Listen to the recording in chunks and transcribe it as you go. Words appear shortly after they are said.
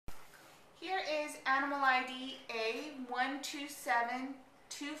animal ID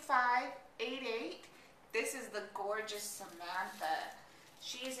A1272588. This is the gorgeous Samantha.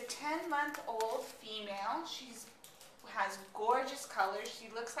 She is a 10-month-old female. She has gorgeous colors. She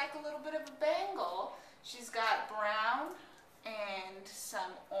looks like a little bit of a Bengal. She's got brown and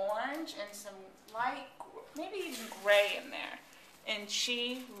some orange and some light, maybe even gray in there. And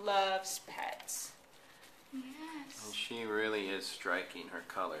she loves pets. Yes. And she really is striking, her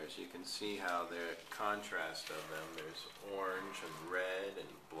colors. You can see how the contrast of them. There's orange and red and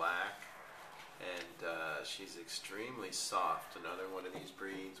black. And she's extremely soft. Another one of these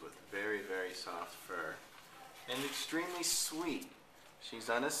breeds with very, very soft fur. And extremely sweet. She's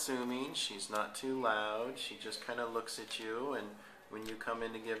unassuming. She's not too loud. She just kind of looks at you. And when you come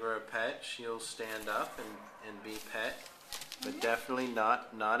in to give her a pet, she'll stand up and be pet. But definitely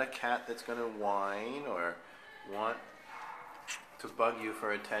not a cat that's going to whine or want to bug you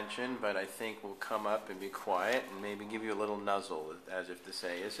for attention, but I think will come up and be quiet and maybe give you a little nuzzle as if to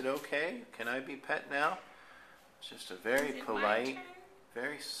say, is it okay? Can I be pet now? It's just a very polite,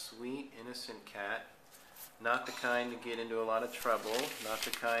 very sweet, innocent cat. Not the kind to get into a lot of trouble, not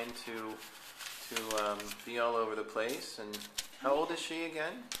the kind to be all over the place. And how old is she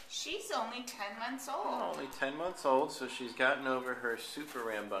again? She's only 10 months old. Oh, only 10 months old, so she's gotten over her super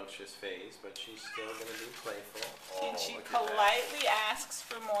rambunctious phase, but she's still going to be playful. Oh, and she politely asks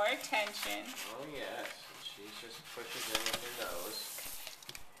for more attention. Oh, yes. And she just pushes in with her nose.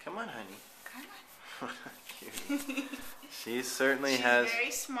 Come on, honey. Come on. Cute. She certainly has... She's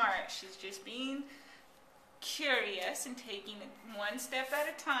very smart. She's just being curious and taking it one step at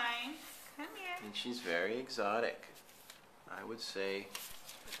a time. Come here. And she's very exotic. I would say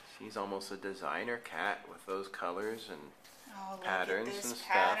she's almost a designer cat with those colors and patterns and stuff.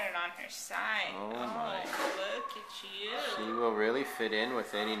 Pattern on her side. Oh my. Look at you. She will really fit in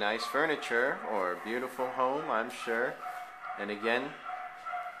with any nice furniture or beautiful home, I'm sure. And again,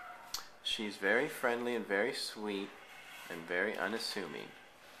 she's very friendly and very sweet and very unassuming.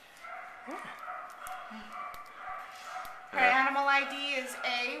 Her animal ID is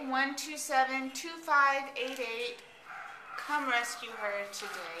A1272588. Come rescue her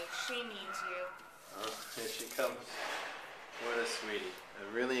today. She needs you. Oh, here she comes. What a sweetie. A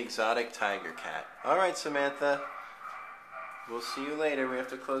really exotic tiger cat. All right, Samantha. We'll see you later. We have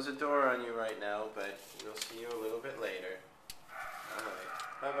to close the door on you right now, but we'll see you a little bit later. All right.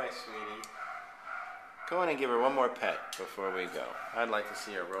 Bye-bye, sweetie. Go on and give her one more pet before we go. I'd like to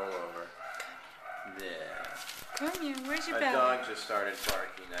see her roll over. Yeah. Come here. Where's your A belly? dog just started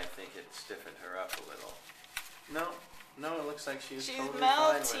barking. I think it stiffened her up a little. No, it looks like she's totally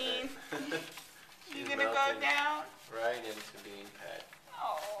melting. fine with it. You gonna go down? Right into being pet.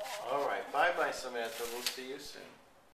 Oh. All right. Bye-bye, Samantha. We'll see you soon.